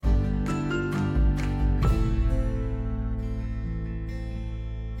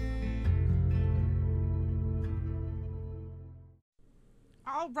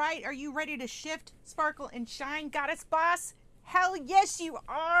All right, are you ready to shift, sparkle, and shine, Goddess Boss? Hell yes, you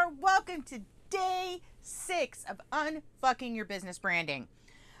are. Welcome to day 6 of Unfucking Your Business Branding.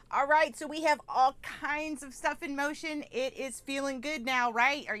 All right, so we have all kinds of stuff in motion. It is feeling good now,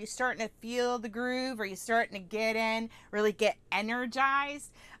 right? Are you starting to feel the groove? Are you starting to get in, really get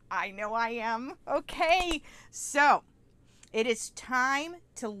energized? I know I am. Okay, so it is time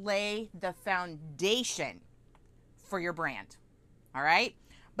to lay the foundation for your brand. All right,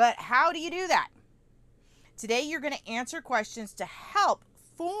 but how do you do that? Today you're going to answer questions to help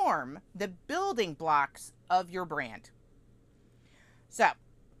form the building blocks of your brand. So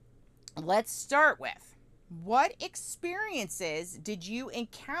let's start with, what experiences did you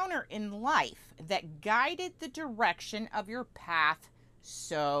encounter in life that guided the direction of your path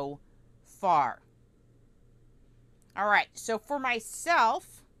so far? All right, so for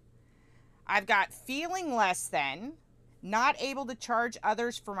myself, I've got feeling less than, not able to charge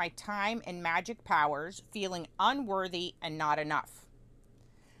others for my time and magic powers, feeling unworthy and not enough.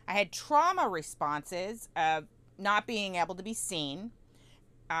 I had trauma responses of not being able to be seen,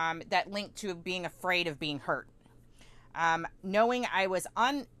 that linked to being afraid of being hurt. Knowing I was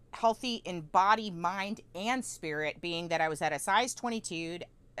unhealthy in body, mind, and spirit, being that I was at a size 22,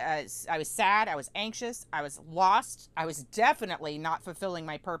 I was sad, I was anxious, I was lost, I was definitely not fulfilling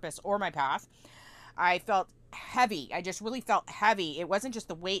my purpose or my path. I felt heavy. I just really felt heavy. It wasn't just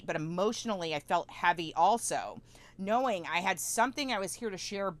the weight, but emotionally I felt heavy also. Knowing I had something I was here to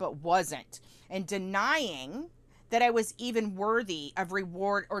share but wasn't. And denying that I was even worthy of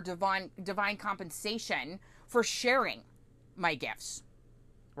reward or divine compensation for sharing my gifts.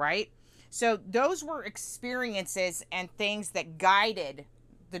 Right? So those were experiences and things that guided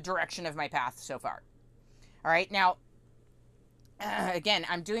the direction of my path so far. All right. Now, again,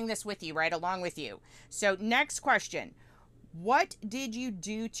 I'm doing this with you, right along with you. So next question, what did you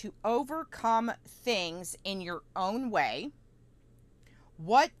do to overcome things in your own way?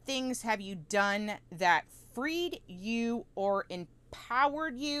 What things have you done that freed you or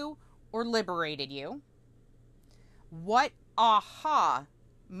empowered you or liberated you? What aha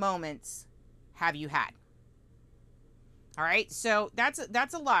moments have you had? All right, so that's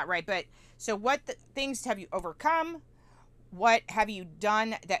a lot, right? But so what things have you overcome? What have you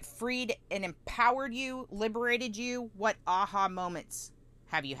done that freed and empowered you, liberated you? What aha moments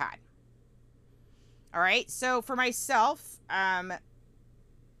have you had? All right. So for myself,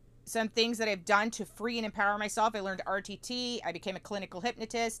 some things that I've done to free and empower myself. I learned RTT. I became a clinical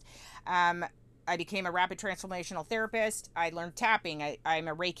hypnotist. I became a rapid transformational therapist. I learned tapping. I'm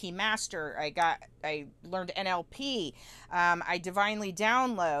a Reiki master. I learned NLP. I divinely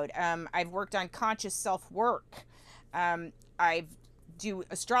download. I've worked on conscious self-work. I do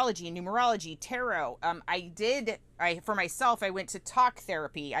astrology, numerology, tarot. For myself, I went to talk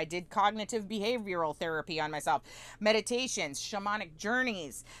therapy. I did cognitive behavioral therapy on myself, meditations, shamanic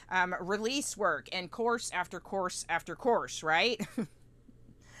journeys, release work, and course after course after course, right?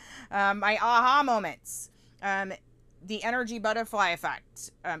 My aha moments, the energy butterfly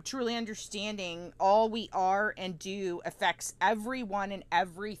effect, truly understanding all we are and do affects everyone and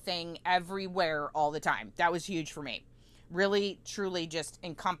everything everywhere all the time. That was huge for me. Really, truly just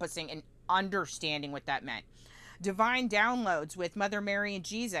encompassing and understanding what that meant. Divine downloads with Mother Mary and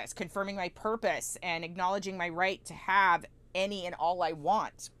Jesus, confirming my purpose and acknowledging my right to have any and all I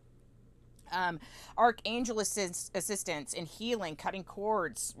want. Archangel assistance in healing, cutting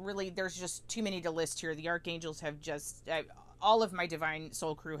cords. Really, there's just too many to list here. The archangels have just, all of my divine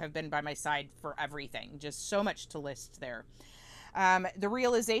soul crew have been by my side for everything. Just so much to list there. The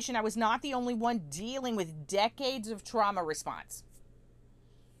realization I was not the only one dealing with decades of trauma response.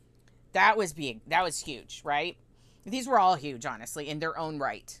 That was big. That was huge, right? These were all huge, honestly, in their own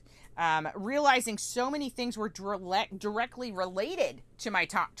right. Realizing so many things were directly related to my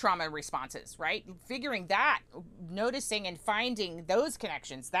trauma responses, right? Figuring that, noticing and finding those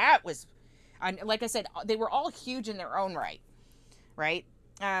connections, that was, like I said, they were all huge in their own right, right?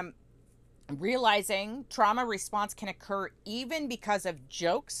 Realizing trauma response can occur even because of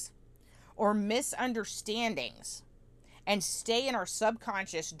jokes or misunderstandings and stay in our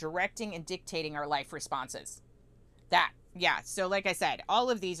subconscious, directing and dictating our life responses. So like I said, all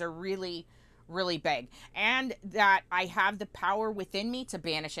of these are really, really big. And that I have the power within me to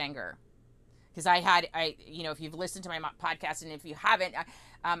banish anger. Because if you've listened to my podcast, and if you haven't,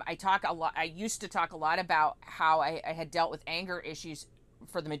 I talk a lot. I used to talk a lot about how I had dealt with anger issues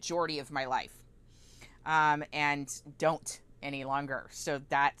for the majority of my life, and don't any longer. So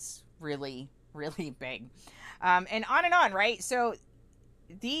that's really, really big, and on, right? So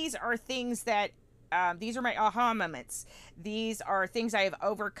these are things that these are my aha moments. These are things I have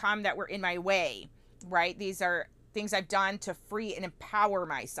overcome that were in my way, right? These are things I've done to free and empower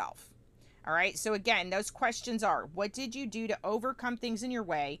myself. All right. So again, those questions are, what did you do to overcome things in your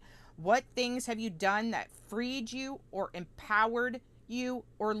way? What things have you done that freed you or empowered you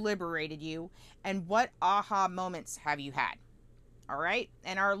or liberated you? And what aha moments have you had? All right.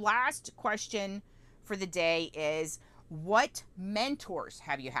 And our last question for the day is, what mentors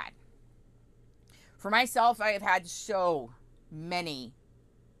have you had? For myself, I have had so many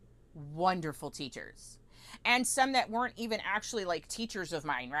wonderful teachers. And some that weren't even actually like teachers of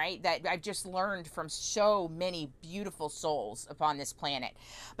mine, right? That I've just learned from so many beautiful souls upon this planet.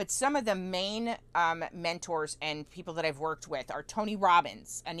 But some of the main mentors and people that I've worked with are Tony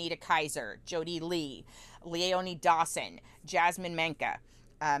Robbins, Anita Kaiser, Jody Lee, Leonie Dawson, Jasmine Menka,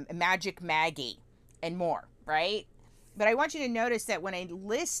 Magic Maggie, and more, right? But I want you to notice that when I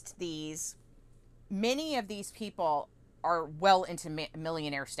list these, many of these people are well into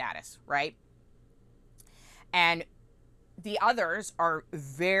millionaire status, right? And the others are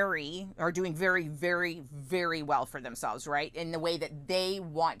doing very, very, very well for themselves, right? In the way that they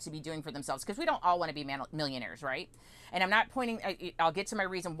want to be doing for themselves. Because we don't all want to be millionaires, right? And I'm not I'll get to my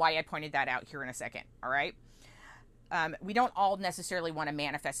reason why I pointed that out here in a second, all right? We don't all necessarily want to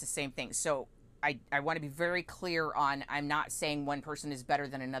manifest the same thing. So I want to be very clear on, I'm not saying one person is better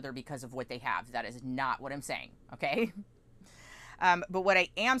than another because of what they have. That is not what I'm saying, okay? But what I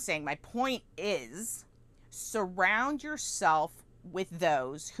am saying, my point is, surround yourself with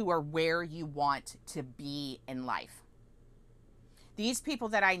those who are where you want to be in life. These people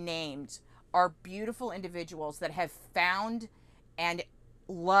that I named are beautiful individuals that have found and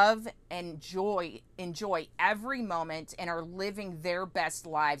love and enjoy every moment and are living their best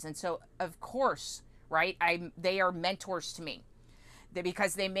lives. And so, of course, right, they are mentors to me.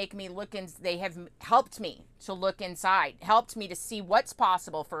 Because they make me they have helped me to look inside, helped me to see what's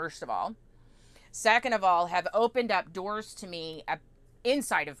possible, first of all. Second of all, have opened up doors to me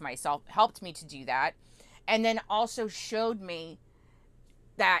inside of myself, helped me to do that. And then also showed me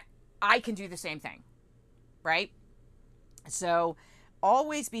that I can do the same thing, right? So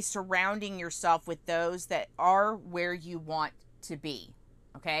always be surrounding yourself with those that are where you want to be,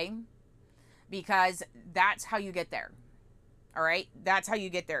 okay? Because that's how you get there, all right? That's how you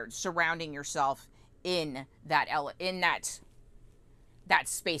get there, surrounding yourself in that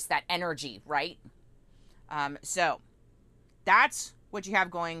space, that energy, right? So that's what you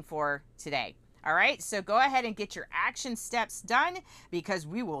have going for today. All right, so go ahead and get your action steps done, because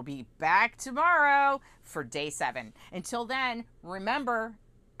we will be back tomorrow for day 7. Until then, remember,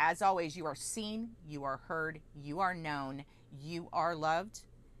 as always, you are seen, you are heard, you are known, you are loved,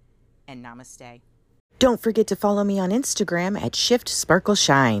 and namaste. Don't forget to follow me on Instagram at Shift Sparkle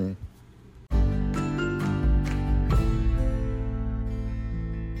Shine.